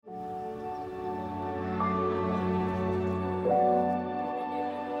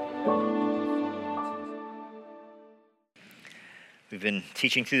We've been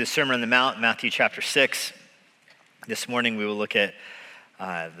teaching through the Sermon on the Mount, Matthew chapter 6. This morning we will look at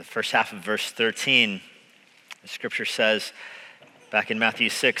the first half of verse 13. The scripture says, back in Matthew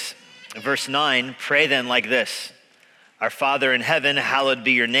 6, verse 9, "Pray then like this, Our Father in heaven, hallowed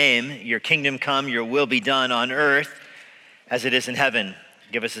be your name. Your kingdom come, your will be done on earth as it is in heaven.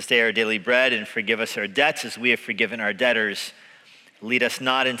 Give us this day our daily bread and forgive us our debts as we have forgiven our debtors. Lead us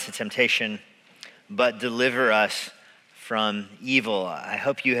not into temptation, but deliver us from evil." I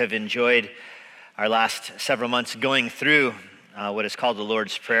hope you have enjoyed our last several months going through what is called the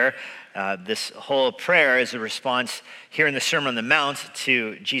Lord's Prayer. This whole prayer is a response here in the Sermon on the Mount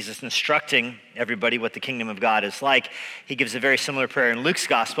to Jesus instructing everybody what the kingdom of God is like. He gives a very similar prayer in Luke's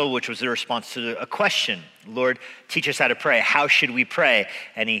gospel, which was a response to a question. Lord, teach us how to pray. How should we pray?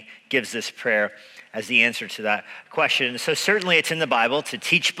 And he gives this prayer as the answer to that question. So certainly it's in the Bible to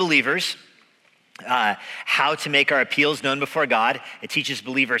teach believers how to make our appeals known before God. It teaches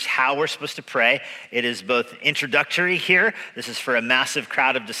believers how we're supposed to pray. It is both introductory here. This is for a massive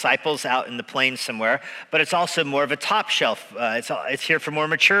crowd of disciples out in the plains somewhere, but it's also more of a top shelf. It's here for more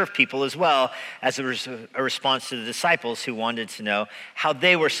mature people as well, as a response to the disciples who wanted to know how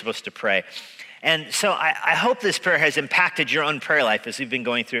they were supposed to pray. And so I hope this prayer has impacted your own prayer life as we've been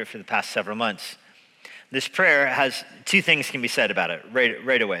going through it for the past several months. This prayer has two things can be said about it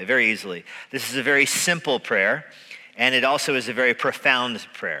right away, very easily. This is a very simple prayer, and it also is a very profound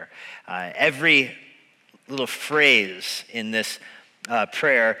prayer. Every little phrase in this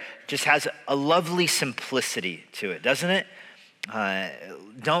prayer just has a lovely simplicity to it, doesn't it?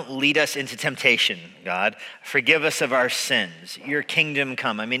 Don't lead us into temptation, God. Forgive us of our sins. Your kingdom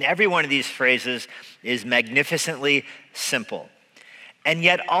come. I mean, every one of these phrases is magnificently simple. And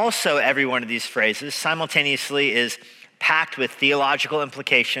yet also every one of these phrases simultaneously is packed with theological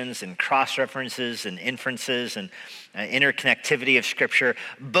implications and cross-references and inferences and interconnectivity of Scripture.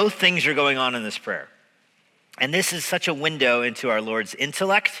 Both things are going on in this prayer. And this is such a window into our Lord's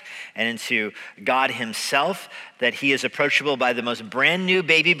intellect and into God himself that he is approachable by the most brand new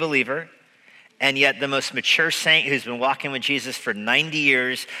baby believer, and yet the most mature saint who's been walking with Jesus for 90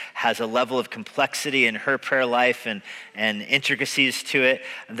 years has a level of complexity in her prayer life and intricacies to it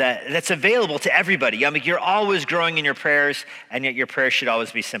that's available to everybody. I mean, you're always growing in your prayers, and yet your prayers should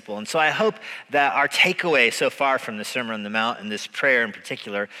always be simple. And so I hope that our takeaway so far from the Sermon on the Mount, and this prayer in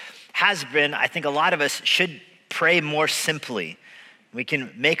particular, has been, I think a lot of us should pray more simply. We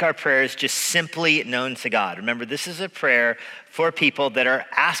can make our prayers just simply known to God. Remember, this is a prayer for people that are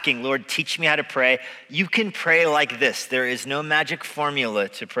asking, Lord, teach me how to pray. You can pray like this. There is no magic formula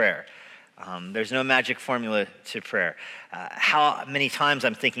to prayer. There's no magic formula to prayer. How many times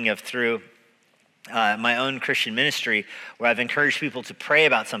I'm thinking of through my own Christian ministry where I've encouraged people to pray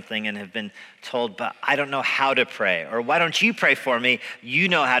about something and have been told, but I don't know how to pray. Or why don't you pray for me? You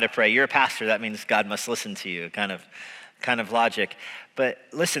know how to pray. You're a pastor. That means God must listen to you, kind of logic. But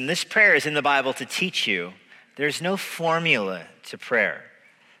listen, this prayer is in the Bible to teach you there's no formula to prayer.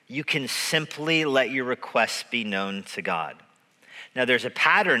 You can simply let your requests be known to God. Now, there's a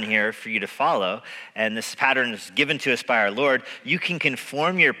pattern here for you to follow, and this pattern is given to us by our Lord. You can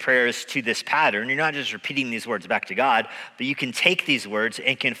conform your prayers to this pattern. You're not just repeating these words back to God, but you can take these words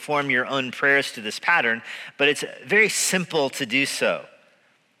and conform your own prayers to this pattern, but it's very simple to do so.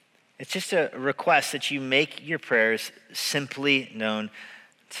 It's just a request that you make your prayers simply known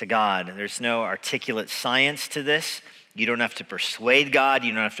to God. There's no articulate science to this. You don't have to persuade God.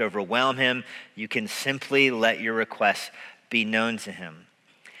 You don't have to overwhelm him. You can simply let your requests be known to him.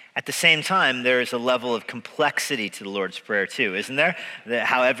 At the same time, there is a level of complexity to the Lord's Prayer too, isn't there?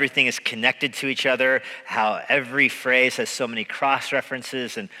 How everything is connected to each other, how every phrase has so many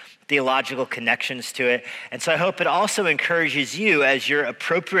cross-references and theological connections to it. And so I hope it also encourages you as you're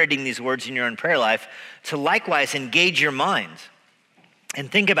appropriating these words in your own prayer life to likewise engage your mind and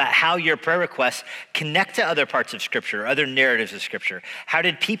think about how your prayer requests connect to other parts of Scripture, other narratives of Scripture. How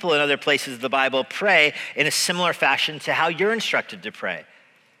did people in other places of the Bible pray in a similar fashion to how you're instructed to pray?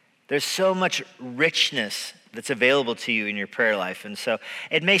 There's so much richness that's available to you in your prayer life. And so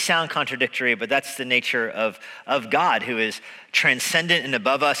it may sound contradictory, but that's the nature of God, who is transcendent and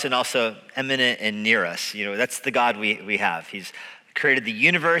above us and also eminent and near us. You know, that's the God we have. He's created the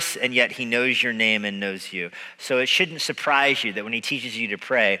universe, and yet he knows your name and knows you. So it shouldn't surprise you that when he teaches you to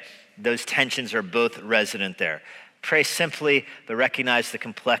pray, those tensions are both resident there. Pray simply, but recognize the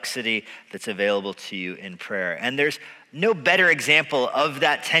complexity that's available to you in prayer. And there's no better example of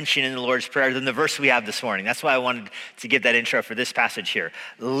that tension in the Lord's Prayer than the verse we have this morning. That's why I wanted to give that intro for this passage here.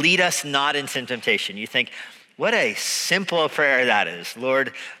 Lead us not into temptation. You think, What a simple prayer that is.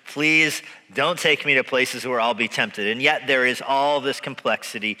 Lord, please don't take me to places where I'll be tempted. And yet there is all this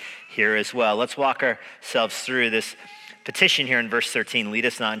complexity here as well. Let's walk ourselves through this petition here in verse 13. Lead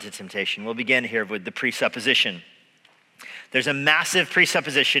us not into temptation. We'll begin here with the presupposition. There's a massive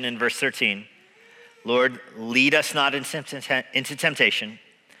presupposition in verse 13. Lord, lead us not into temptation.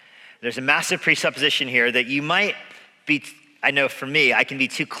 There's a massive presupposition here that you might be, I know for me, I can be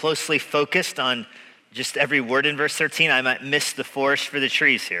too closely focused on just every word in verse 13. I might miss the forest for the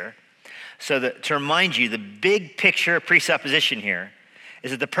trees here. So to remind you, the big picture presupposition here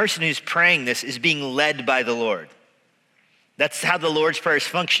is that the person who's praying this is being led by the Lord. That's how the Lord's Prayer is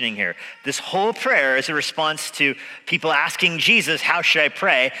functioning here. This whole prayer is a response to people asking Jesus, how should I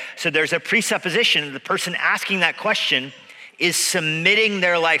pray? So there's a presupposition that the person asking that question is submitting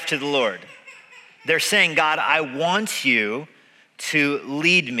their life to the Lord. They're saying, God, I want you to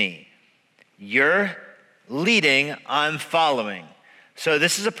lead me. You're leading, I'm following. So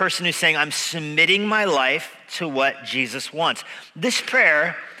this is a person who's saying, I'm submitting my life to what Jesus wants. This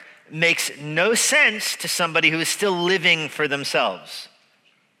prayer makes no sense to somebody who is still living for themselves.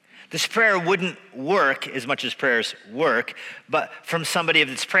 This prayer wouldn't work as much as prayers work, but from somebody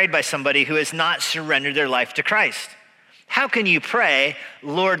that's prayed by somebody who has not surrendered their life to Christ. How can you pray,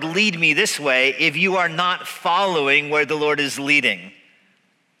 Lord, lead me this way, if you are not following where the Lord is leading?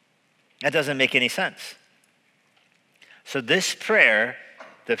 That doesn't make any sense. So this prayer,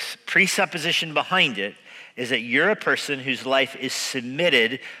 the presupposition behind it, is that you're a person whose life is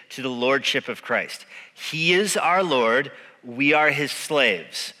submitted to the lordship of Christ. He is our Lord. We are his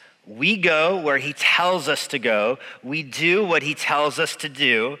slaves. We go where he tells us to go. We do what he tells us to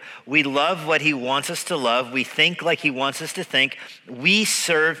do. We love what he wants us to love. We think like he wants us to think. We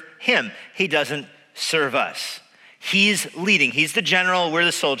serve him. He doesn't serve us. He's leading. He's the general. We're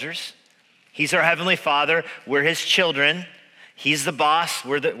the soldiers. He's our heavenly Father. We're his children. He's the boss.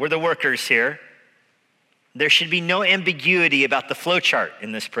 We're the workers here. There should be no ambiguity about the flow chart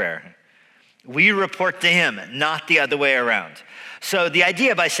in this prayer. We report to him, not the other way around. So the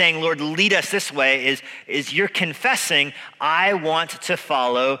idea by saying, Lord, lead us this way is you're confessing, I want to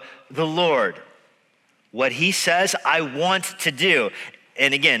follow the Lord. What he says, I want to do.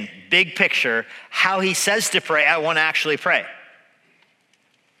 And again, big picture, how he says to pray, I want to actually pray.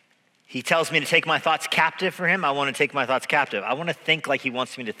 He tells me to take my thoughts captive for him. I want to take my thoughts captive. I want to think like he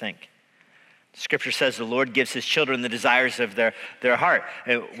wants me to think. Scripture says the Lord gives his children the desires of their heart.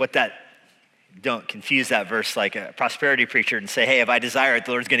 And don't confuse that verse like a prosperity preacher and say, hey, if I desire it,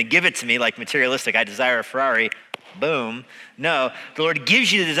 the Lord's going to give it to me like materialistic. I desire a Ferrari, boom. No, the Lord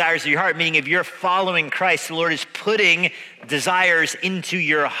gives you the desires of your heart, meaning if you're following Christ, the Lord is putting desires into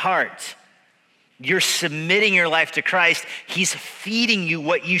your heart. You're submitting your life to Christ. He's feeding you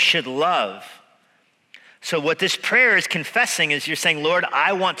what you should love. So what this prayer is confessing is you're saying, Lord,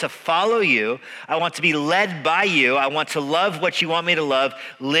 I want to follow you. I want to be led by you. I want to love what you want me to love,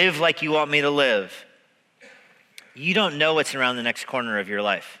 live like you want me to live. You don't know what's around the next corner of your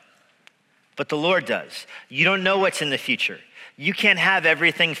life, but the Lord does. You don't know what's in the future. You can't have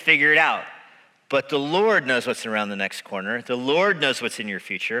everything figured out, but the Lord knows what's around the next corner. The Lord knows what's in your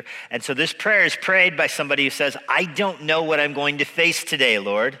future. And so this prayer is prayed by somebody who says, I don't know what I'm going to face today,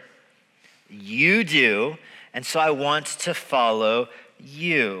 Lord. You do, and so I want to follow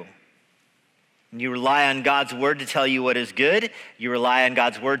you. You rely on God's word to tell you what is good. You rely on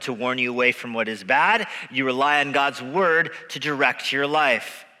God's word to warn you away from what is bad. You rely on God's word to direct your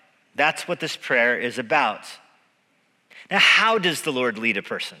life. That's what this prayer is about. Now, how does the Lord lead a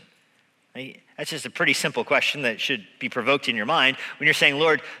person? That's just a pretty simple question that should be provoked in your mind. When you're saying,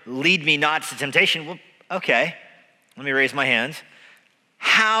 Lord, lead me not to temptation, well, okay, let me raise my hands.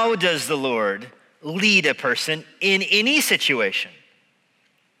 How does the Lord lead a person in any situation?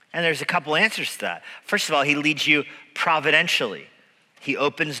 And there's a couple answers to that. First of all, he leads you providentially. He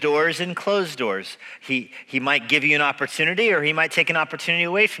opens doors and closes doors. He might give you an opportunity or he might take an opportunity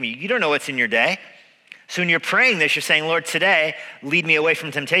away from you. You don't know what's in your day. So when you're praying this, you're saying, Lord, today, lead me away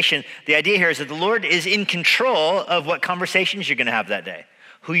from temptation. The idea here is that the Lord is in control of what conversations you're going to have that day,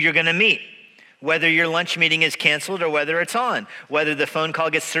 who you're going to meet, whether your lunch meeting is canceled or whether it's on, whether the phone call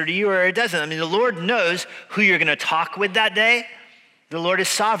gets through to you or it doesn't. I mean, the Lord knows who you're going to talk with that day. The Lord is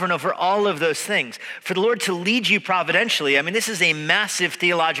sovereign over all of those things. For the Lord to lead you providentially, I mean, this is a massive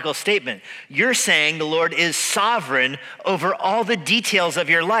theological statement. You're saying the Lord is sovereign over all the details of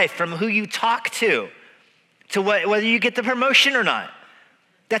your life, from who you talk to whether you get the promotion or not.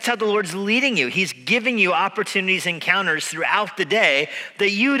 That's how the Lord's leading you. He's giving you opportunities, encounters throughout the day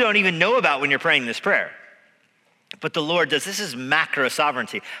that you don't even know about when you're praying this prayer. But the Lord does. This is macro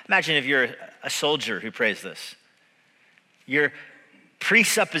sovereignty. Imagine if you're a soldier who prays this. Your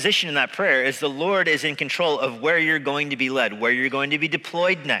presupposition in that prayer is the Lord is in control of where you're going to be led, where you're going to be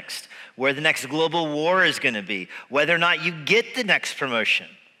deployed next, where the next global war is going to be, whether or not you get the next promotion.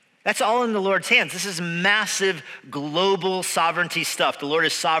 That's all in the Lord's hands. This is massive global sovereignty stuff. The Lord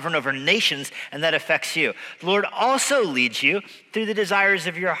is sovereign over nations, and that affects you. The Lord also leads you through the desires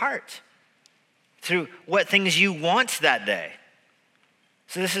of your heart, through what things you want that day.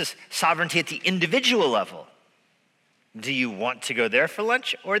 So this is sovereignty at the individual level. Do you want to go there for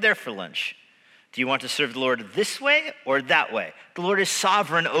lunch or there for lunch? Do you want to serve the Lord this way or that way? The Lord is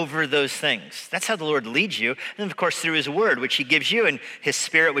sovereign over those things. That's how the Lord leads you. And of course, through his word, which he gives you, and his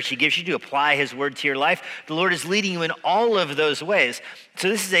spirit, which he gives you to apply his word to your life, the Lord is leading you in all of those ways. So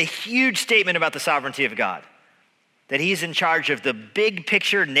this is a huge statement about the sovereignty of God, that he's in charge of the big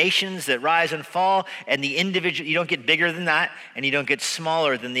picture nations that rise and fall, and the individual. You don't get bigger than that, and you don't get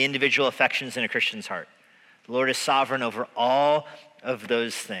smaller than the individual affections in a Christian's heart. The Lord is sovereign over all of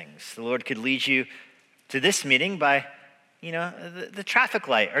those things. The Lord could lead you to this meeting by, the traffic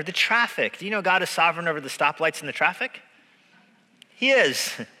light or the traffic. Do you know God is sovereign over the stoplights and the traffic? He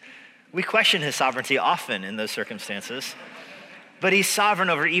is. We question his sovereignty often in those circumstances, but he's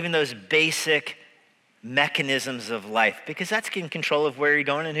sovereign over even those basic mechanisms of life, because that's in control of where you're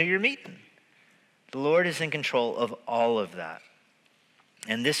going and who you're meeting. The Lord is in control of all of that.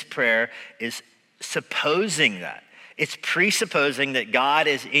 And this prayer is supposing that. It's presupposing that God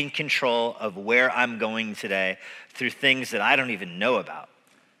is in control of where I'm going today through things that I don't even know about.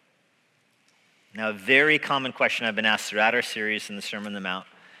 Now, a very common question I've been asked throughout our series in the Sermon on the Mount,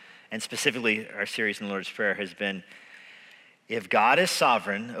 and specifically our series in the Lord's Prayer, has been, if God is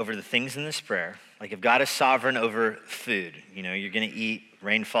sovereign over the things in this prayer, like if God is sovereign over food, you're going to eat,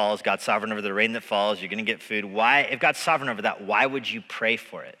 rain falls, God's sovereign over the rain that falls, you're going to get food. Why, if God's sovereign over that, why would you pray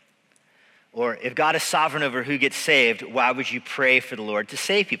for it? Or if God is sovereign over who gets saved, why would you pray for the Lord to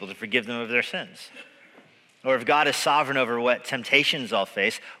save people, to forgive them of their sins? Or if God is sovereign over what temptations I'll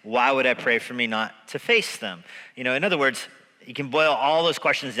face, why would I pray for me not to face them? In other words, you can boil all those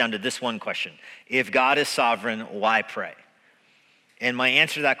questions down to this one question. If God is sovereign, why pray? And my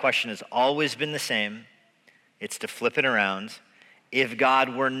answer to that question has always been the same. It's to flip it around. If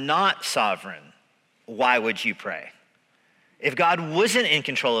God were not sovereign, why would you pray? If God wasn't in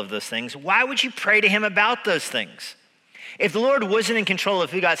control of those things, why would you pray to him about those things? If the Lord wasn't in control of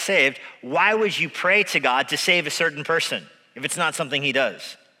who got saved, why would you pray to God to save a certain person if it's not something he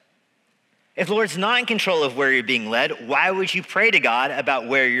does? If the Lord's not in control of where you're being led, why would you pray to God about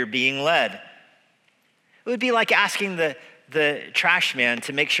where you're being led? It would be like asking the trash man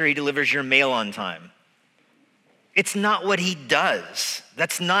to make sure he delivers your mail on time. It's not what he does.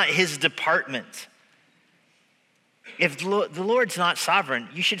 That's not his department. If the Lord's not sovereign,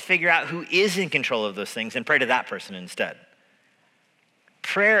 you should figure out who is in control of those things and pray to that person instead.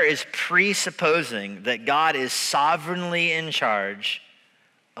 Prayer is presupposing that God is sovereignly in charge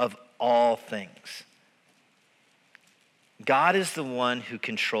of all things. God is the one who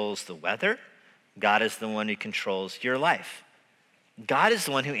controls the weather. God is the one who controls your life. God is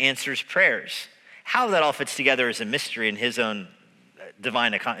the one who answers prayers. How that all fits together is a mystery in his own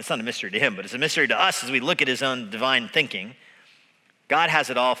divine, it's not a mystery to him, but it's a mystery to us as we look at his own divine thinking. God has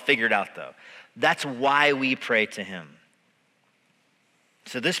it all figured out, though. That's why we pray to him.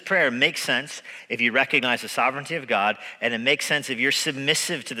 So this prayer makes sense if you recognize the sovereignty of God, and it makes sense if you're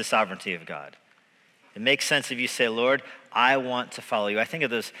submissive to the sovereignty of God. It makes sense if you say, Lord, I want to follow you. I think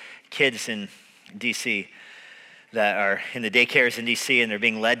of those kids in D.C. that are in the daycares in D.C. and they're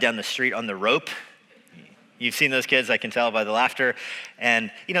being led down the street on the rope. You've seen those kids, I can tell by the laughter. And,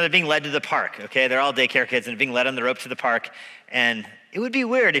 they're being led to the park, okay? They're all daycare kids and they're being led on the rope to the park. And it would be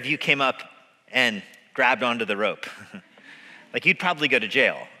weird if you came up and grabbed onto the rope. Like, you'd probably go to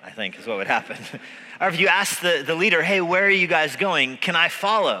jail, I think, is what would happen. Or if you ask the leader, hey, where are you guys going? Can I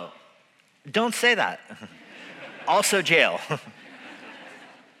follow? Don't say that. Also jail.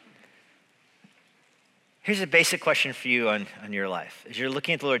 Here's a basic question for you on your life. As you're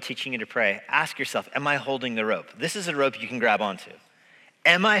looking at the Lord teaching you to pray, ask yourself, am I holding the rope? This is a rope you can grab onto.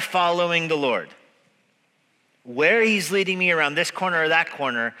 Am I following the Lord? Where he's leading me around this corner or that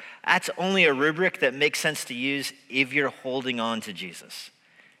corner, that's only a rubric that makes sense to use if you're holding on to Jesus,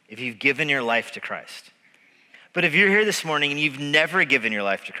 if you've given your life to Christ. But if you're here this morning and you've never given your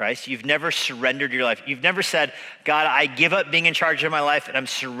life to Christ, you've never surrendered your life, you've never said, God, I give up being in charge of my life and I'm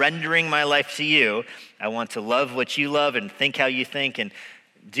surrendering my life to you. I want to love what you love and think how you think and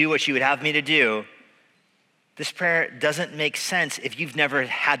do what you would have me to do. This prayer doesn't make sense if you've never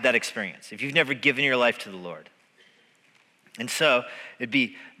had that experience, if you've never given your life to the Lord. And so it'd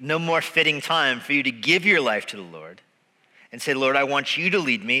be no more fitting time for you to give your life to the Lord and say, Lord, I want you to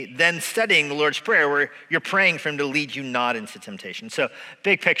lead me, than studying the Lord's Prayer where you're praying for him to lead you not into temptation. So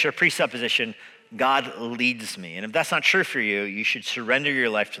big picture, presupposition, God leads me. And if that's not true for you, you should surrender your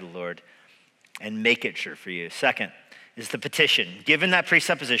life to the Lord and make it true for you. Second is the petition. Given that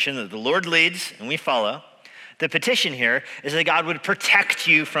presupposition that the Lord leads and we follow, the petition here is that God would protect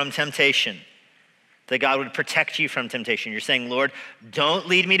you from temptation. That God would protect you from temptation. You're saying, Lord, don't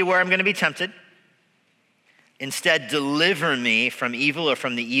lead me to where I'm going to be tempted. Instead, deliver me from evil or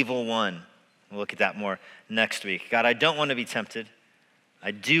from the evil one. We'll look at that more next week. God, I don't want to be tempted.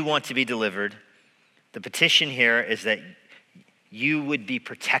 I do want to be delivered. The petition here is that you would be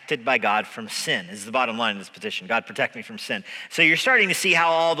protected by God from sin. This is the bottom line of this petition. God, protect me from sin. So you're starting to see how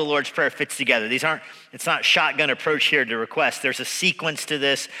all the Lord's Prayer fits together. It's not shotgun approach here to request. There's a sequence to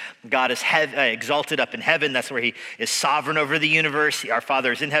this. God is exalted up in heaven. That's where he is sovereign over the universe. Our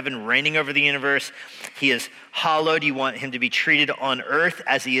Father is in heaven, reigning over the universe. He is hallowed. You want him to be treated on earth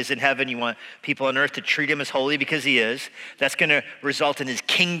as he is in heaven. You want people on earth to treat him as holy because he is. That's going to result in his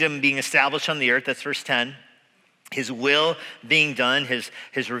kingdom being established on the earth. That's verse 10. His will being done, his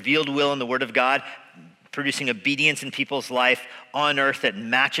revealed will in the Word of God, producing obedience in people's life on earth that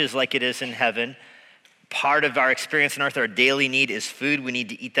matches like it is in heaven. Part of our experience on earth, our daily need is food. We need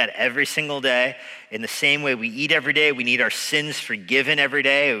to eat that every single day. In the same way we eat every day, we need our sins forgiven every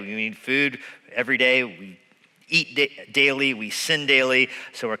day. We need food every day. We eat daily, we sin daily.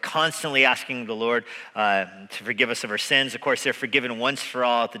 So we're constantly asking the Lord to forgive us of our sins. Of course, they're forgiven once for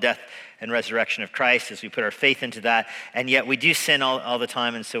all at the death and resurrection of Christ as we put our faith into that. And yet we do sin all the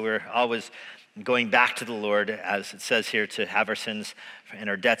time. And so we're always going back to the Lord, as it says here, to have our sins and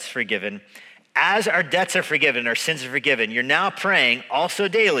our debts forgiven. As our debts are forgiven, our sins are forgiven, you're now praying also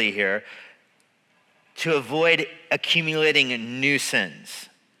daily here to avoid accumulating new sins.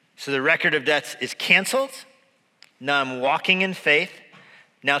 So the record of debts is canceled. Now I'm walking in faith.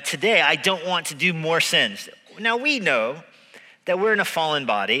 Now today, I don't want to do more sins. Now we know that we're in a fallen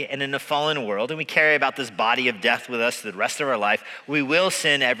body and in a fallen world, and we carry about this body of death with us the rest of our life. We will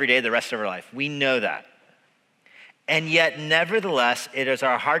sin every day the rest of our life. We know that. And yet, nevertheless, it is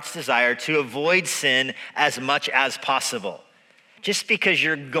our heart's desire to avoid sin as much as possible. Just because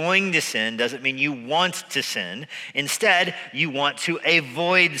you're going to sin doesn't mean you want to sin. Instead, you want to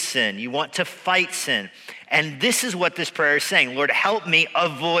avoid sin. You want to fight sin. And this is what this prayer is saying. Lord, help me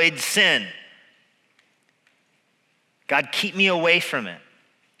avoid sin. God, keep me away from it.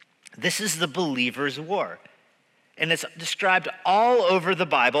 This is the believer's war. And it's described all over the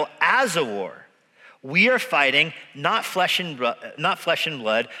Bible as a war. We are fighting not flesh and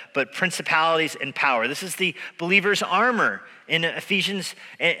blood, but principalities and power. This is the believer's armor. In Ephesians,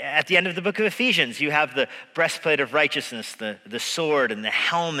 at the end of the book of Ephesians, you have the breastplate of righteousness, the sword and the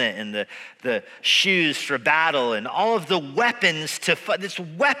helmet and the shoes for battle and all of the weapons to fight. It's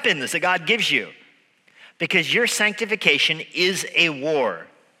weapons that God gives you because your sanctification is a war.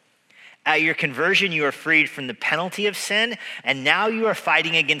 At your conversion, you are freed from the penalty of sin, and now you are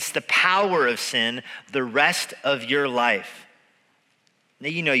fighting against the power of sin the rest of your life. Now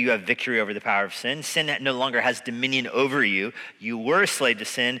you know you have victory over the power of sin. Sin no longer has dominion over you. You were a slave to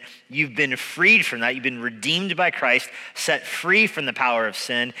sin. You've been freed from that. You've been redeemed by Christ, set free from the power of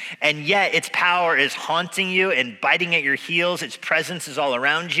sin, and yet its power is haunting you and biting at your heels. Its presence is all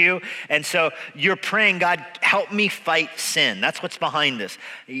around you. And so you're praying, God, help me fight sin. That's what's behind this.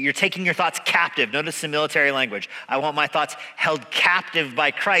 You're taking your thoughts captive. Notice the military language. I want my thoughts held captive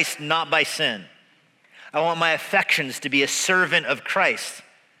by Christ, not by sin. I want my affections to be a servant of Christ,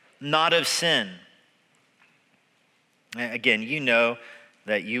 not of sin. Again, you know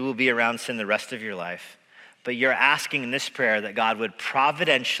that you will be around sin the rest of your life, but you're asking in this prayer that God would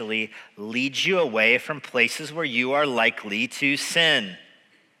providentially lead you away from places where you are likely to sin.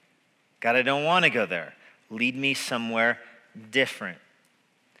 God, I don't want to go there. Lead me somewhere different.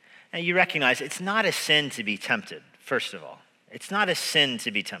 Now you recognize it's not a sin to be tempted, first of all. It's not a sin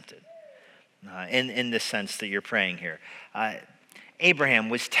to be tempted. In the sense that you're praying here. Abraham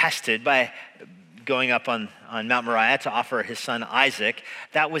was tested by going up on Mount Moriah to offer his son Isaac.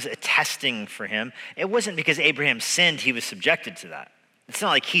 That was a testing for him. It wasn't because Abraham sinned he was subjected to that. It's not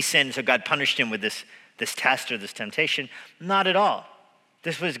like he sinned so God punished him with this test or this temptation. Not at all.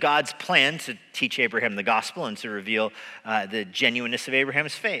 This was God's plan to teach Abraham the gospel and to reveal the genuineness of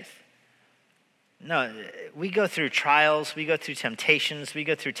Abraham's faith. No, we go through trials, we go through temptations, we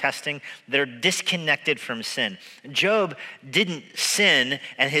go through testing that are disconnected from sin. Job didn't sin,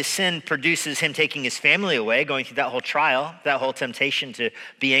 and his sin produces him taking his family away, going through that whole trial, that whole temptation to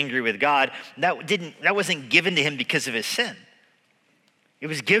be angry with God. That wasn't given to him because of his sin. It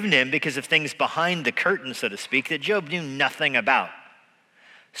was given to him because of things behind the curtain, so to speak, that Job knew nothing about.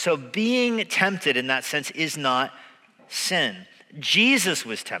 So being tempted in that sense is not sin. Jesus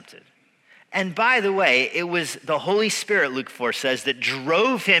was tempted. And by the way, it was the Holy Spirit, Luke 4 says, that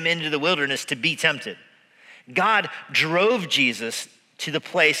drove him into the wilderness to be tempted. God drove Jesus to the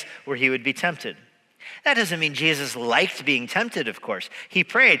place where he would be tempted. That doesn't mean Jesus liked being tempted, of course. He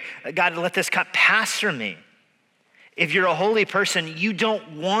prayed, God, let this cup pass from me. If you're a holy person, you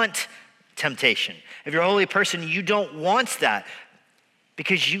don't want temptation. If you're a holy person, you don't want that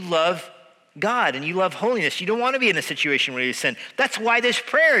because you love God and you love holiness. You don't want to be in a situation where you sin. That's why this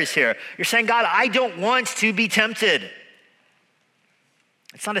prayer is here. You're saying, God, I don't want to be tempted.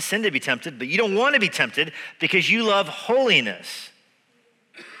 It's not a sin to be tempted, but you don't want to be tempted because you love holiness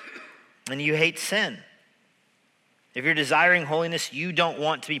and you hate sin. If you're desiring holiness, you don't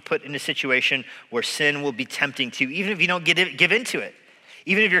want to be put in a situation where sin will be tempting to you, even if you don't give into it.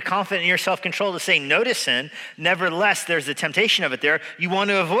 Even if you're confident in your self-control to say no to sin, nevertheless, there's the temptation of it there. You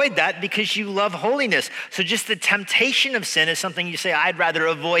want to avoid that because you love holiness. So just the temptation of sin is something you say, I'd rather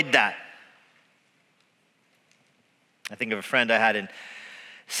avoid that. I think of a friend I had in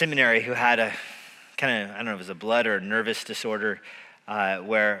seminary who had a kind of, I don't know if it was a blood or nervous disorder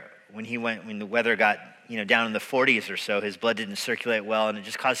where when the weather got down in the 40s or so, his blood didn't circulate well, and it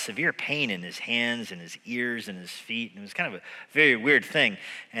just caused severe pain in his hands and his ears and his feet. And it was kind of a very weird thing,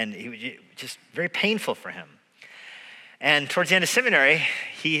 and it was just very painful for him. And towards the end of seminary,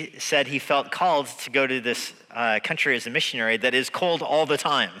 he said he felt called to go to this country as a missionary that is cold all the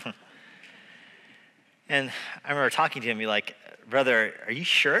time. And I remember talking to him, be like, brother, are you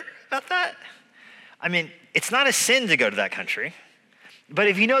sure about that? I mean, it's not a sin to go to that country. But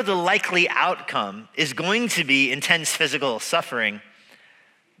if you know the likely outcome is going to be intense physical suffering,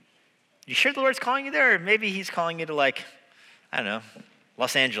 you sure the Lord's calling you there? Or maybe he's calling you to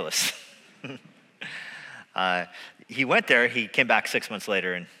Los Angeles. He went there, he came back 6 months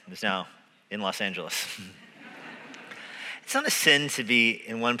later and is now in Los Angeles. It's not a sin to be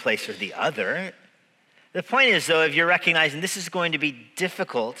in one place or the other. The point is, though, if you're recognizing this is going to be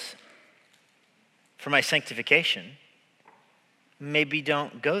difficult for my sanctification, maybe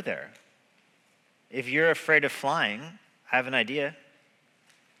don't go there. If you're afraid of flying, I have an idea.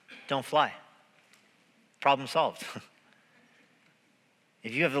 Don't fly. Problem solved.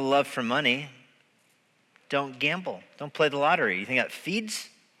 If you have the love for money, don't gamble. Don't play the lottery. You think that feeds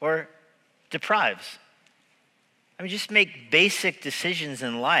or deprives? I mean, just make basic decisions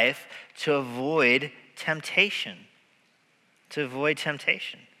in life to avoid temptation. To avoid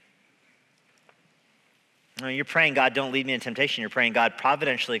temptation. You're praying, God, don't lead me in temptation. You're praying, God,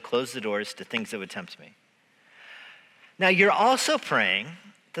 providentially close the doors to things that would tempt me. Now, you're also praying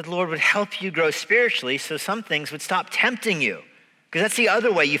that the Lord would help you grow spiritually so some things would stop tempting you. Because that's the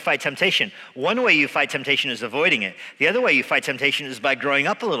other way you fight temptation. One way you fight temptation is avoiding it. The other way you fight temptation is by growing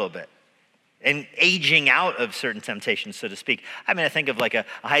up a little bit and aging out of certain temptations, so to speak. I mean, I think of like a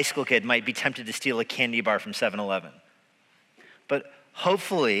high school kid might be tempted to steal a candy bar from 7-Eleven. But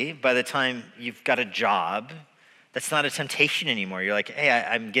hopefully, by the time you've got a job, that's not a temptation anymore. You're like, hey,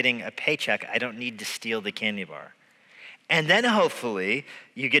 I'm getting a paycheck. I don't need to steal the candy bar. And then hopefully,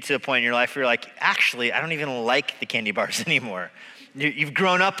 you get to a point in your life where you're like, actually, I don't even like the candy bars anymore. You've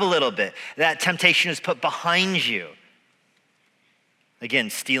grown up a little bit. That temptation is put behind you. Again,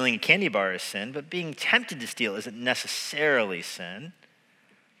 stealing a candy bar is sin, but being tempted to steal isn't necessarily sin.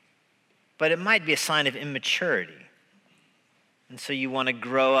 But it might be a sign of immaturity. And so you want to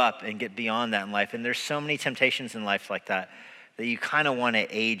grow up and get beyond that in life. And there's so many temptations in life like that you kind of want to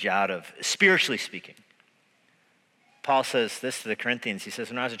age out of, spiritually speaking. Paul says this to the Corinthians. He says,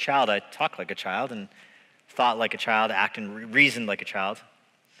 when I was a child, I talked like a child and thought like a child, acted and reasoned like a child.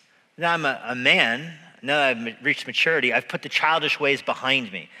 Now I'm a man. Now that I've reached maturity, I've put the childish ways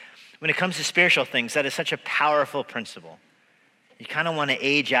behind me. When it comes to spiritual things, that is such a powerful principle. You kind of want to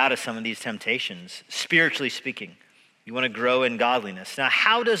age out of some of these temptations, spiritually speaking. You want to grow in godliness. Now,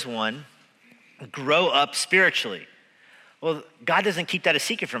 how does one grow up spiritually? Well, God doesn't keep that a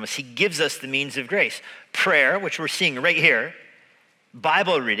secret from us. He gives us the means of grace. Prayer, which we're seeing right here,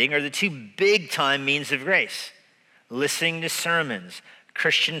 Bible reading are the two big time means of grace. Listening to sermons,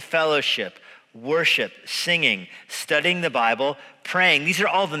 Christian fellowship, worship, singing, studying the Bible, praying. These are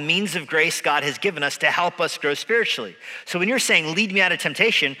all the means of grace God has given us to help us grow spiritually. So when you're saying, lead me out of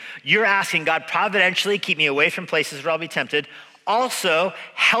temptation, you're asking God, providentially keep me away from places where I'll be tempted. Also,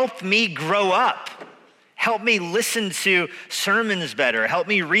 help me grow up. Help me listen to sermons better. Help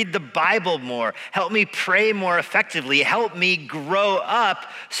me read the Bible more. Help me pray more effectively. Help me grow up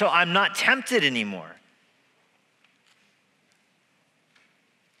so I'm not tempted anymore.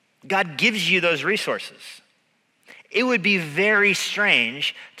 God gives you those resources. It would be very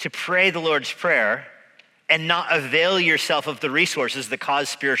strange to pray the Lord's Prayer and not avail yourself of the resources that cause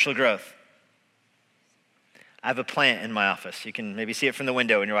spiritual growth. I have a plant in my office. You can maybe see it from the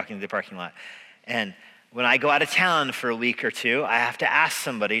window when you're walking through the parking lot. And when I go out of town for a week or two, I have to ask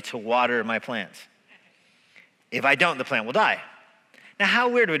somebody to water my plants. If I don't, the plant will die. Now, how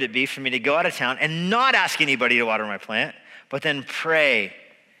weird would it be for me to go out of town and not ask anybody to water my plant, but then pray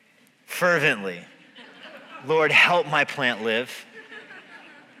fervently, Lord, help my plant live.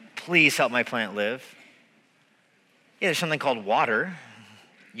 Please help my plant live. Yeah, there's something called water.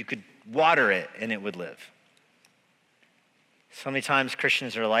 You could water it and it would live. So many times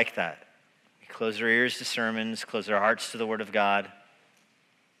Christians are like that. We close our ears to sermons, close our hearts to the Word of God.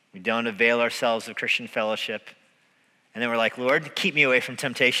 We don't avail ourselves of Christian fellowship. And then we're like, Lord, keep me away from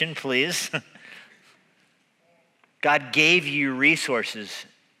temptation, please. God gave you resources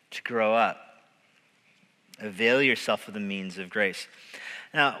to grow up. Avail yourself of the means of grace.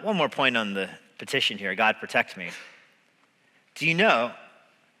 Now, one more point on the petition here, God protect me. Do you know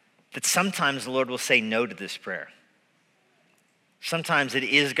that sometimes the Lord will say no to this prayer? Sometimes it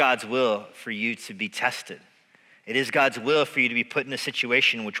is God's will for you to be tested. It is God's will for you to be put in a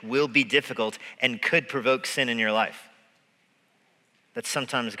situation which will be difficult and could provoke sin in your life. That's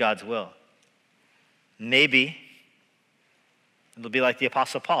sometimes God's will. Maybe it'll be like the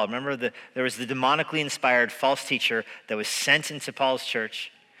Apostle Paul. Remember, there was the demonically inspired false teacher that was sent into Paul's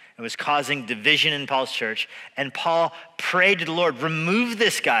church and was causing division in Paul's church. And Paul prayed to the Lord, remove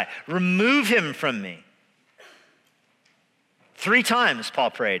this guy, remove him from me. 3 times Paul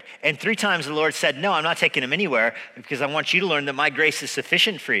prayed, and 3 times the Lord said, no, I'm not taking him anywhere because I want you to learn that my grace is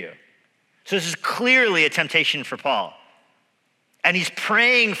sufficient for you. So this is clearly a temptation for Paul. And he's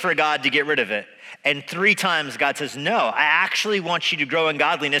praying for God to get rid of it. And 3 times God says, no, I actually want you to grow in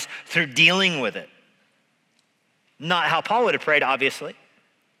godliness through dealing with it. Not how Paul would have prayed, obviously.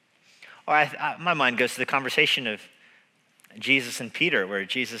 Or my mind goes to the conversation of Jesus and Peter, where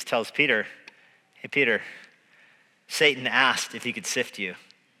Jesus tells Peter, hey, Peter, Satan asked if he could sift you.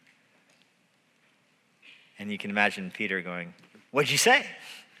 And you can imagine Peter going, what'd you say?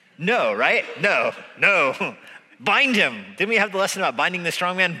 No, right? No. Bind him. Didn't we have the lesson about binding the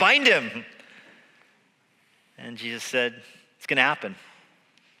strong man? Bind him. And Jesus said, it's going to happen.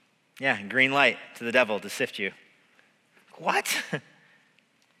 Yeah, green light to the devil to sift you. What?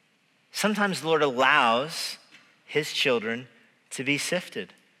 Sometimes the Lord allows his children to be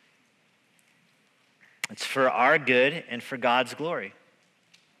sifted. It's for our good and for God's glory.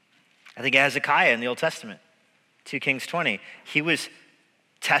 I think Hezekiah in the Old Testament, 2 Kings 20, he was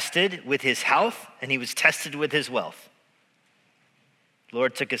tested with his health and he was tested with his wealth. The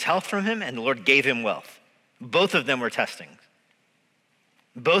Lord took his health from him and the Lord gave him wealth. Both of them were testings.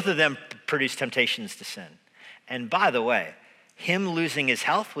 Both of them produced temptations to sin. And by the way, him losing his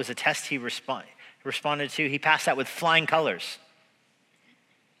health was a test he responded to. He passed that with flying colors.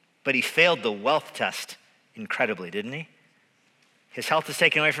 But he failed the wealth test incredibly, didn't he? His health is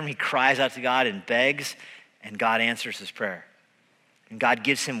taken away from him. He cries out to God and begs, and God answers his prayer. And God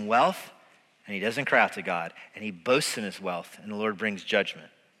gives him wealth, and he doesn't cry out to God, and he boasts in his wealth, and the Lord brings judgment.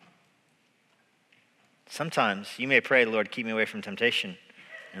 Sometimes you may pray, Lord, keep me away from temptation,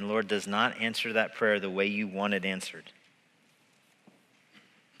 and the Lord does not answer that prayer the way you want it answered.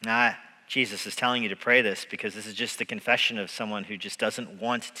 Now, Jesus is telling you to pray this because this is just the confession of someone who just doesn't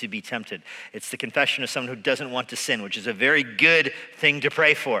want to be tempted. It's the confession of someone who doesn't want to sin, which is a very good thing to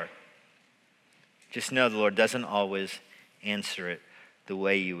pray for. Just know the Lord doesn't always answer it the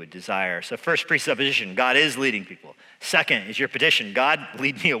way you would desire. So first presupposition, God is leading people. Second is your petition, God,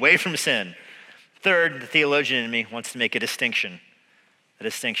 lead me away from sin. Third, the theologian in me wants to make a distinction.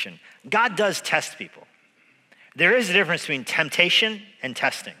 God does test people. There is a difference between temptation and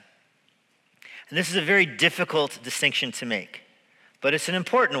testing. And this is a very difficult distinction to make. but it's an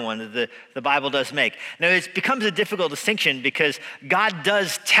important one that the Bible does make. Now, it becomes a difficult distinction because God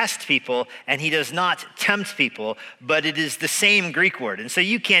does test people and he does not tempt people, but it is the same Greek word. And so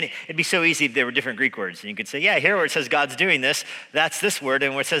it'd be so easy if there were different Greek words. And you could say, yeah, here where it says God's doing this, that's this word,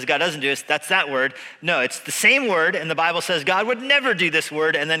 and where it says God doesn't do this, that's that word. No, it's the same word, and the Bible says God would never do this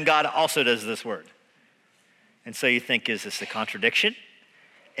word, and then God also does this word. And so you think, is this a contradiction?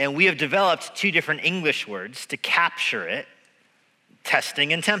 And we have developed two different English words to capture it: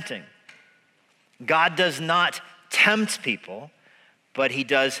 testing and tempting. God does not tempt people, but he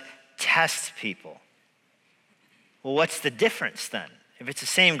does test people. Well, what's the difference then? If it's the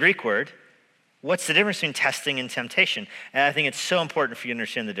same Greek word, what's the difference between testing and temptation? And I think it's so important for you to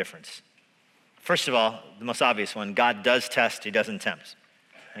understand the difference. First of all, the most obvious one, God does test, he doesn't tempt.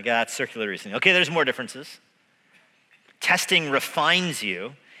 Okay, that's circular reasoning. Okay, there's more differences. Testing refines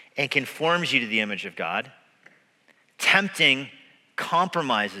you and conforms you to the image of God. Tempting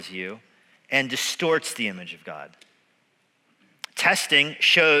compromises you and distorts the image of God. Testing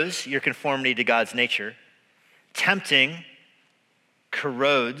shows your conformity to God's nature. Tempting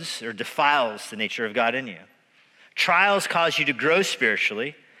corrodes or defiles the nature of God in you. Trials cause you to grow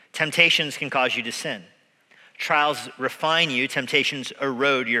spiritually. Temptations can cause you to sin. Trials refine you. Temptations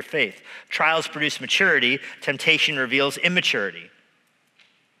erode your faith. Trials produce maturity. Temptation reveals immaturity.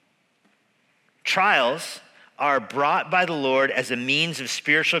 Trials are brought by the Lord as a means of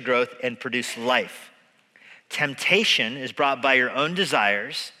spiritual growth and produce life. Temptation is brought by your own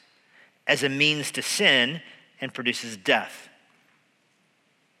desires as a means to sin and produces death.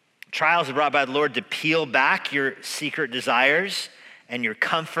 Trials are brought by the Lord to peel back your secret desires and your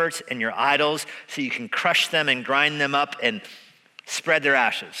comforts and your idols so you can crush them and grind them up and spread their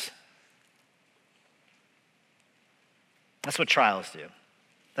ashes. That's what trials do.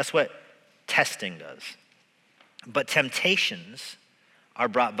 That's what testing does. But temptations are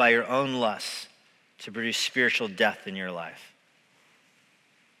brought by your own lusts to produce spiritual death in your life.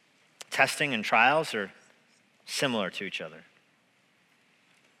 Testing and trials are similar to each other,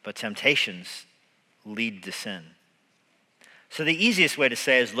 but temptations lead to sin. So the easiest way to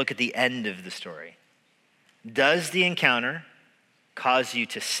say is look at the end of the story. Does the encounter cause you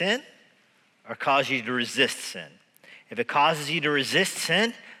to sin or cause you to resist sin? If it causes you to resist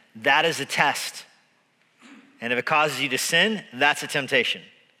sin, that is a test. And if it causes you to sin, that's a temptation.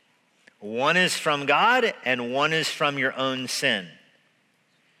 One is from God and one is from your own sin.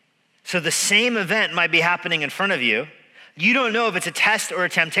 So the same event might be happening in front of you. You don't know if it's a test or a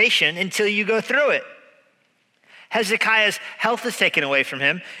temptation until you go through it. Hezekiah's health is taken away from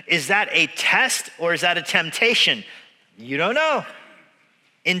him. Is that a test or is that a temptation? You don't know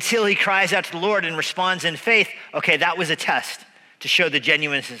until he cries out to the Lord and responds in faith. Okay, that was a test to show the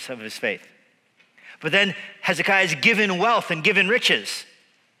genuineness of his faith. But then Hezekiah is given wealth and given riches.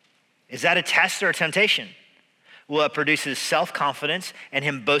 Is that a test or a temptation? Well, it produces self-confidence and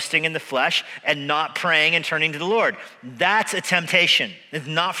him boasting in the flesh and not praying and turning to the Lord. That's a temptation. It's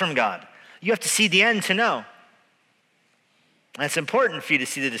not from God. You have to see the end to know. And it's important for you to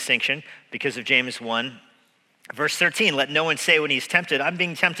see the distinction because of James 1, verse 13. Let no one say when he's tempted, I'm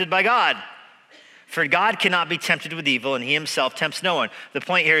being tempted by God. For God cannot be tempted with evil, and he himself tempts no one. The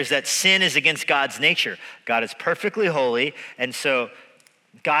point here is that sin is against God's nature. God is perfectly holy, and so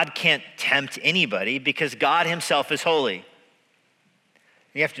God can't tempt anybody because God himself is holy.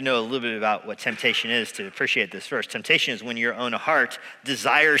 You have to know a little bit about what temptation is to appreciate this verse. Temptation is when your own heart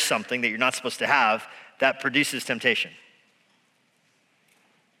desires something that you're not supposed to have. That produces temptation.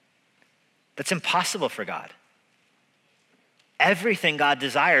 That's impossible for God. Everything God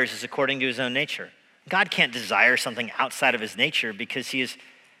desires is according to his own nature. God can't desire something outside of his nature because he's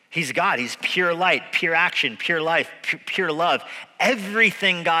God. He's pure light, pure action, pure life, pure love.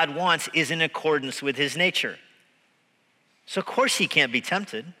 Everything God wants is in accordance with his nature. So of course he can't be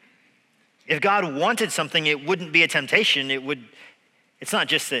tempted. If God wanted something, it wouldn't be a temptation. It's not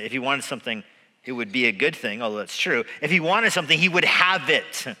just that if he wanted something, it would be a good thing, although that's true. If he wanted something, he would have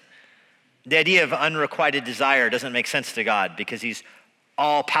it. The idea of unrequited desire doesn't make sense to God because he's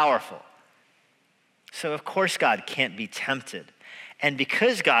all powerful. So of course God can't be tempted. And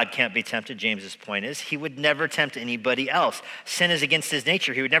because God can't be tempted, James's point is, he would never tempt anybody else. Sin is against his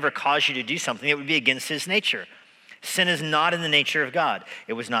nature. He would never cause you to do something that would be against his nature. Sin is not in the nature of God.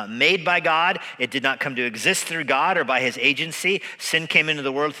 It was not made by God. It did not come to exist through God or by his agency. Sin came into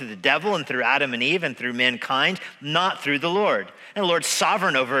the world through the devil and through Adam and Eve and through mankind, not through the Lord. And the Lord's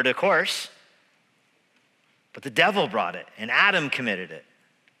sovereign over it, of course. But the devil brought it, and Adam committed it.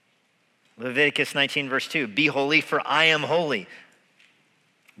 Leviticus 19, verse 2, be holy, for I am holy.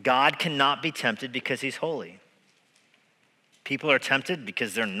 God cannot be tempted because he's holy. People are tempted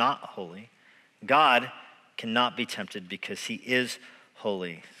because they're not holy. God cannot be tempted because he is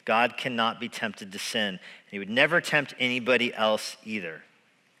holy. God cannot be tempted to sin. And he would never tempt anybody else either.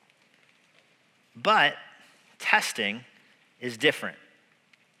 But testing is different.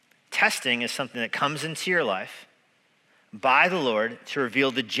 Testing is something that comes into your life by the Lord to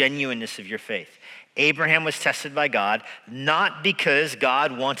reveal the genuineness of your faith. Abraham was tested by God, not because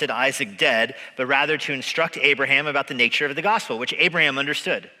God wanted Isaac dead, but rather to instruct Abraham about the nature of the gospel, which Abraham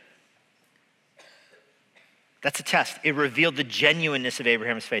understood. That's a test. It revealed the genuineness of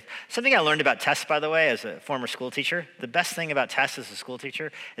Abraham's faith. Something I learned about tests, by the way, as a former school teacher, the best thing about tests as a school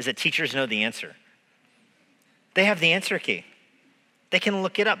teacher is that teachers know the answer. They have the answer key. They can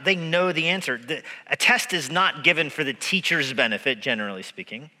look it up. They know the answer. A test is not given for the teacher's benefit, generally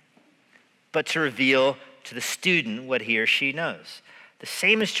speaking, but to reveal to the student what he or she knows. The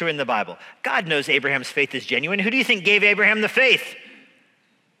same is true in the Bible. God knows Abraham's faith is genuine. Who do you think gave Abraham the faith?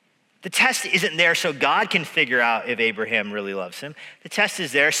 The test isn't there so God can figure out if Abraham really loves him. The test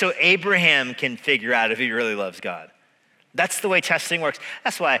is there so Abraham can figure out if he really loves God. That's the way testing works.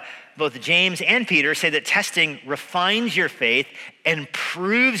 That's why both James and Peter say that testing refines your faith and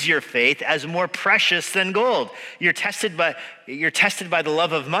proves your faith as more precious than gold. You're tested by the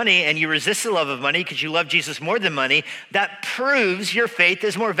love of money, and you resist the love of money because you love Jesus more than money. That proves your faith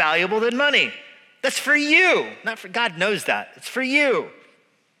is more valuable than money. That's for you, not for God knows that. It's for you.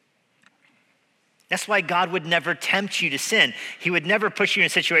 That's why God would never tempt you to sin. He would never put you in a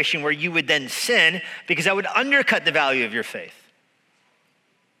situation where you would then sin, because that would undercut the value of your faith.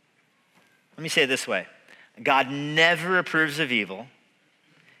 Let me say it this way. God never approves of evil,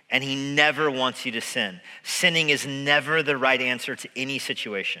 and he never wants you to sin. Sinning is never the right answer to any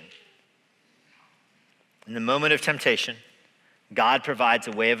situation. In the moment of temptation, God provides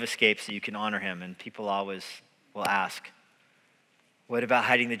a way of escape so you can honor him. And people always will ask, what about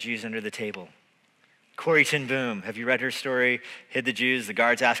hiding the Jews under the table? Corrie ten Boom, have you read her story? Hid the Jews, the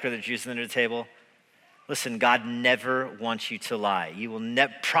guards asked her the Jews under the table. Listen, God never wants you to lie. You will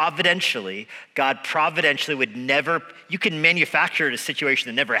God providentially would never, you can manufacture a situation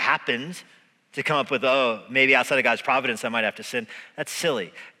that never happened to come up with, maybe outside of God's providence, I might have to sin. That's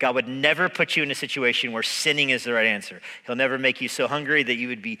silly. God would never put you in a situation where sinning is the right answer. He'll never make you so hungry that you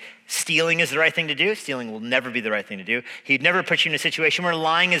would be stealing is the right thing to do. Stealing will never be the right thing to do. He'd never put you in a situation where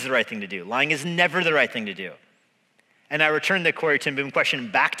lying is the right thing to do. Lying is never the right thing to do. And I return the Corrie ten Boom question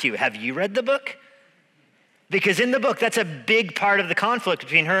back to you. Have you read the book? Because in the book, that's a big part of the conflict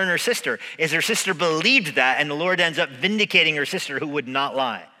between her and her sister, is her sister believed that, and the Lord ends up vindicating her sister who would not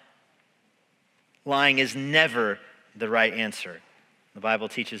lie. Lying is never the right answer. The Bible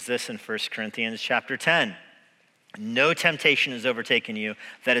teaches this in 1 Corinthians chapter 10. No temptation has overtaken you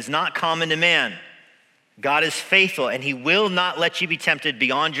that is not common to man. God is faithful, and he will not let you be tempted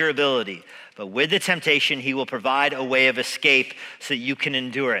beyond your ability. But with the temptation, he will provide a way of escape so that you can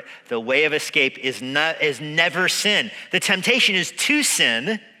endure it. The way of escape is never sin. The temptation is to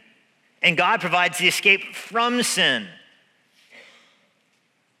sin, and God provides the escape from sin.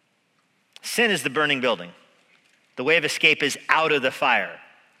 Sin is the burning building. The way of escape is out of the fire.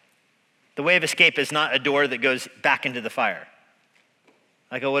 The way of escape is not a door that goes back into the fire.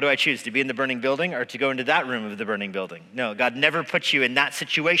 Like, what do I choose? To be in the burning building or to go into that room of the burning building? No, God never puts you in that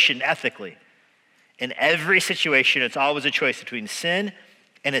situation ethically. In every situation, it's always a choice between sin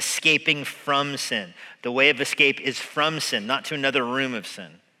and escaping from sin. The way of escape is from sin, not to another room of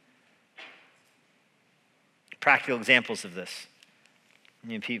sin. Practical examples of this.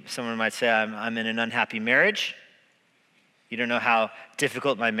 Someone might say, I'm in an unhappy marriage. You don't know how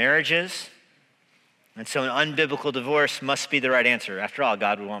difficult my marriage is. And so an unbiblical divorce must be the right answer. After all,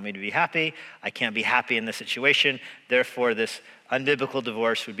 God would want me to be happy. I can't be happy in this situation. Therefore, this unbiblical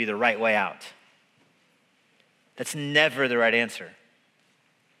divorce would be the right way out. That's never the right answer.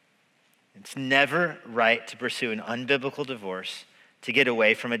 It's never right to pursue an unbiblical divorce to get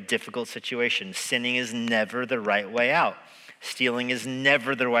away from a difficult situation. Sinning is never the right way out. Stealing is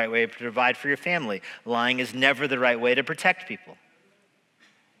never the right way to provide for your family. Lying is never the right way to protect people.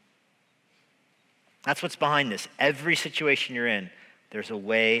 That's what's behind this. Every situation you're in, there's a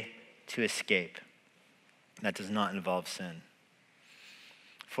way to escape. That does not involve sin.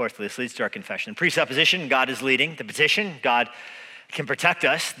 Fourthly, this leads to our confession. Presupposition, God is leading. The petition, God can protect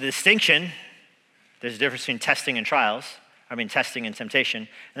us. The distinction, there's a difference between testing and testing and temptation.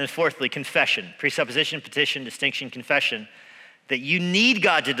 And then fourthly, confession. Presupposition, petition, distinction, confession. That you need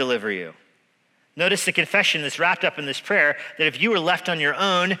God to deliver you. Notice the confession that's wrapped up in this prayer, that if you were left on your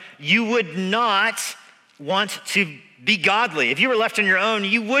own, you would not want to be godly. If you were left on your own,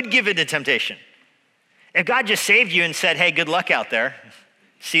 you would give in to temptation. If God just saved you and said, hey, good luck out there,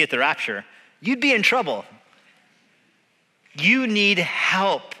 see you at the rapture, you'd be in trouble. You need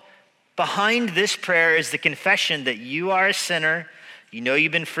help. Behind this prayer is the confession that you are a sinner. You know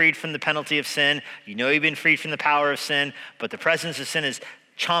you've been freed from the penalty of sin. You know you've been freed from the power of sin, but the presence of sin is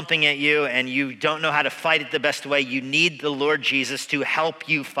chomping at you and you don't know how to fight it the best way. You need the Lord Jesus to help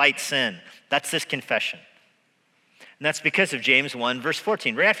you fight sin. That's this confession. And that's because of James 1, verse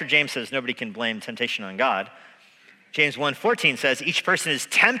 14. Right after James says nobody can blame temptation on God, James 1:14 says each person is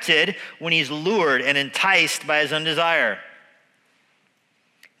tempted when he's lured and enticed by his own desire.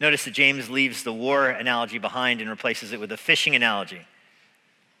 Notice that James leaves the war analogy behind and replaces it with a fishing analogy.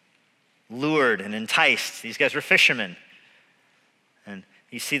 Lured and enticed. These guys were fishermen. And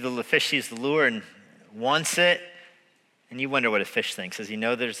you see the fish sees the lure and wants it, and you wonder what a fish thinks. Does he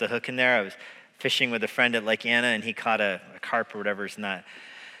know there's a hook in there? I was fishing with a friend at Lake Anna, and he caught a carp or whatever is in that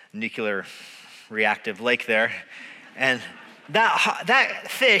nuclear reactive lake there. And that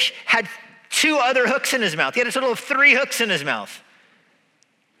fish had 2 other hooks in his mouth. He had a total of 3 hooks in his mouth.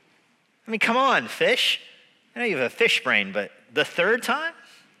 I mean, come on, fish. I know you have a fish brain, but the 3rd time?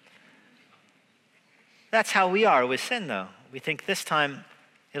 That's how we are with sin, though. We think this time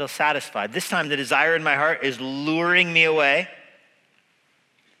it'll satisfy. This time the desire in my heart is luring me away.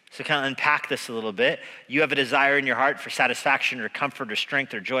 So kind of unpack this a little bit. You have a desire in your heart for satisfaction or comfort or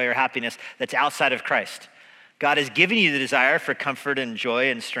strength or joy or happiness that's outside of Christ. God has given you the desire for comfort and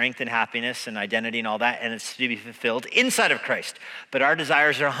joy and strength and happiness and identity and all that, and it's to be fulfilled inside of Christ. But our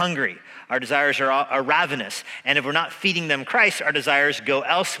desires are hungry. Our desires are ravenous. And if we're not feeding them Christ, our desires go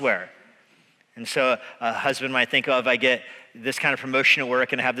elsewhere. And so a husband might think, oh, if I get this kind of promotion at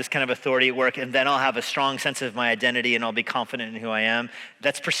work and I have this kind of authority at work, and then I'll have a strong sense of my identity and I'll be confident in who I am.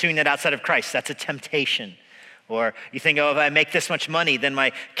 That's pursuing that outside of Christ. That's a temptation. Or you think, oh, if I make this much money, then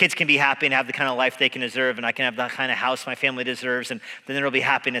my kids can be happy and have the kind of life they can deserve, and I can have the kind of house my family deserves, and then there'll be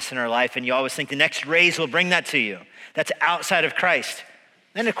happiness in our life. And you always think the next raise will bring that to you. That's outside of Christ.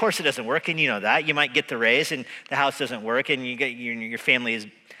 Then, of course, it doesn't work, and you know that. You might get the raise, and the house doesn't work, and you get your family is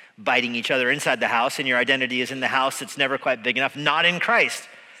biting each other inside the house, and your identity is in the house that's never quite big enough, not in Christ.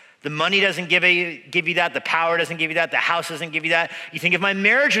 The money doesn't give you that. The power doesn't give you that. The house doesn't give you that. You think if my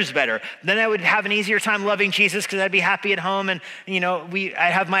marriage was better, then I would have an easier time loving Jesus because I'd be happy at home and,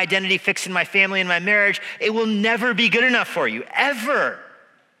 I have my identity fixed in my family and my marriage. It will never be good enough for you, ever.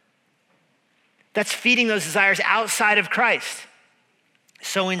 That's feeding those desires outside of Christ.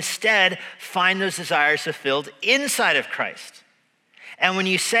 So instead, find those desires fulfilled inside of Christ. And when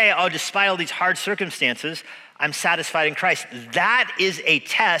you say, oh, despite all these hard circumstances, I'm satisfied in Christ, that is a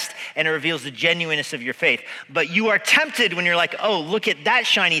test and it reveals the genuineness of your faith. But you are tempted when you're like, oh, look at that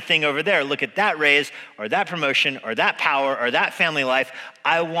shiny thing over there. Look at that raise or that promotion or that power or that family life.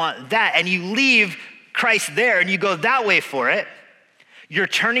 I want that. And you leave Christ there and you go that way for it. You're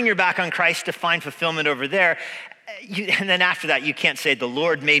turning your back on Christ to find fulfillment over there. And then after that, you can't say, the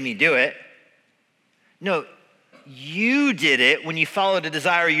Lord made me do it. No, you did it when you followed a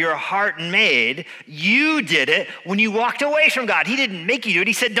desire your heart made. You did it when you walked away from God. He didn't make you do it.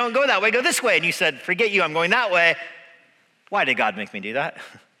 He said, don't go that way, go this way. And you said, forget you, I'm going that way. Why did God make me do that?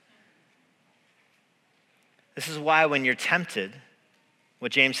 This is why when you're tempted,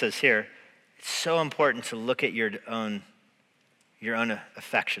 what James says here, it's so important to look at your own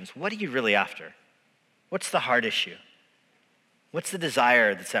affections. What are you really after? What's the heart issue? What's the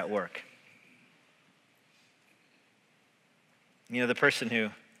desire that's at work? The person who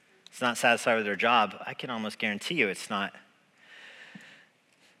is not satisfied with their job, I can almost guarantee you it's not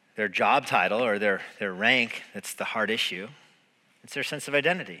their job title or their rank that's the hard issue. It's their sense of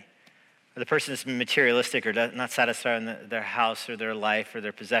identity. Or the person is materialistic or not satisfied in their house or their life or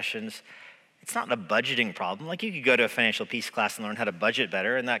their possessions. It's not a budgeting problem. Like you could go to a financial peace class and learn how to budget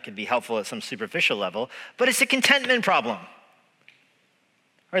better, and that could be helpful at some superficial level, but it's a contentment problem.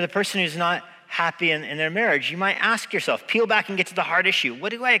 Or the person who's not happy in their marriage, you might ask yourself, peel back and get to the hard issue. What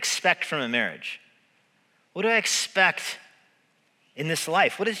do I expect from a marriage? What do I expect in this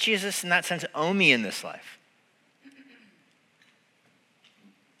life? What does Jesus, in that sense, owe me in this life?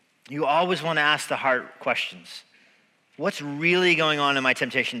 You always want to ask the hard questions. What's really going on in my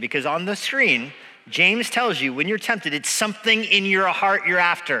temptation? Because on the screen, James tells you when you're tempted, it's something in your heart you're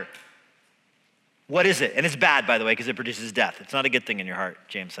after. What is it? And it's bad, by the way, because it produces death. It's not a good thing in your heart,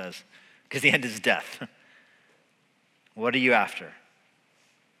 James says, because the end is death. What are you after?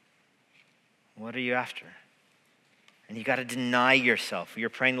 What are you after? And you got to deny yourself. You're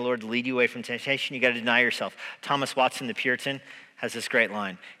praying the Lord to lead you away from temptation. You got to deny yourself. Thomas Watson, the Puritan, has this great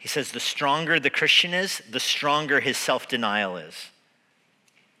line. He says, the stronger the Christian is, the stronger his self-denial is.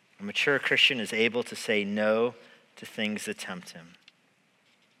 A mature Christian is able to say no to things that tempt him,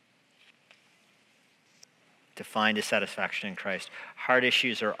 to find his satisfaction in Christ. Heart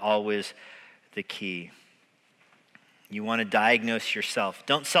issues are always the key. You want to diagnose yourself.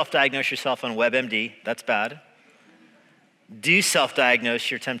 Don't self-diagnose yourself on WebMD. That's bad. Do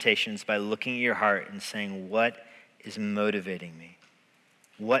self-diagnose your temptations by looking at your heart and saying, what is motivating me?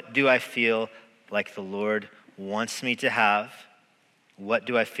 What do I feel like the Lord wants me to have? What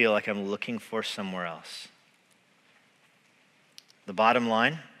do I feel like I'm looking for somewhere else? The bottom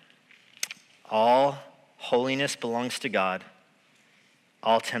line, all holiness belongs to God.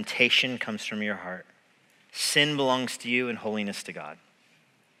 All temptation comes from your heart. Sin belongs to you and holiness to God.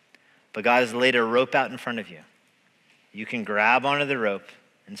 But God has laid a rope out in front of you. You can grab onto the rope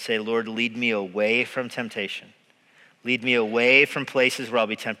and say, Lord, lead me away from temptation. Lead me away from places where I'll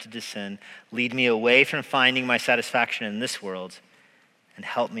be tempted to sin. Lead me away from finding my satisfaction in this world, and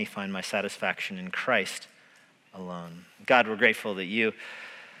help me find my satisfaction in Christ alone. God, we're grateful that you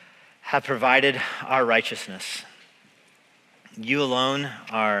have provided our righteousness. You alone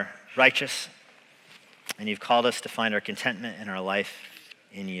are righteous, and you've called us to find our contentment in our life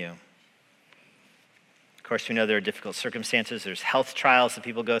in you. Of course, we know there are difficult circumstances. There's health trials that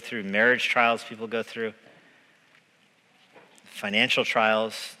people go through, marriage trials people go through, financial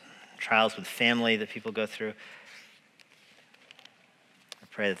trials, trials with family that people go through. I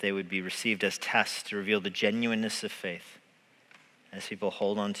pray that they would be received as tests to reveal the genuineness of faith as people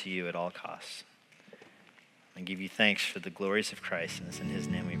hold on to you at all costs. I give you thanks for the glories of Christ, and it's in his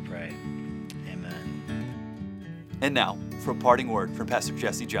name we pray. Amen. And now, for a parting word from Pastor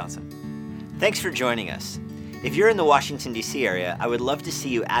Jesse Johnson. Thanks for joining us. If you're in the Washington, D.C. area, I would love to see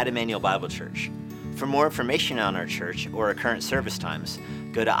you at Emmanuel Bible Church. For more information on our church or our current service times,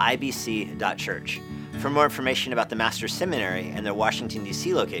 go to ibc.church. For more information about the Master's Seminary and their Washington,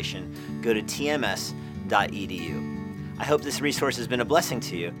 D.C. location, go to tms.edu. I hope this resource has been a blessing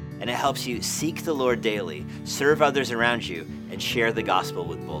to you, and it helps you seek the Lord daily, serve others around you, and share the gospel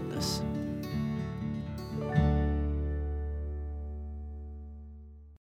with boldness.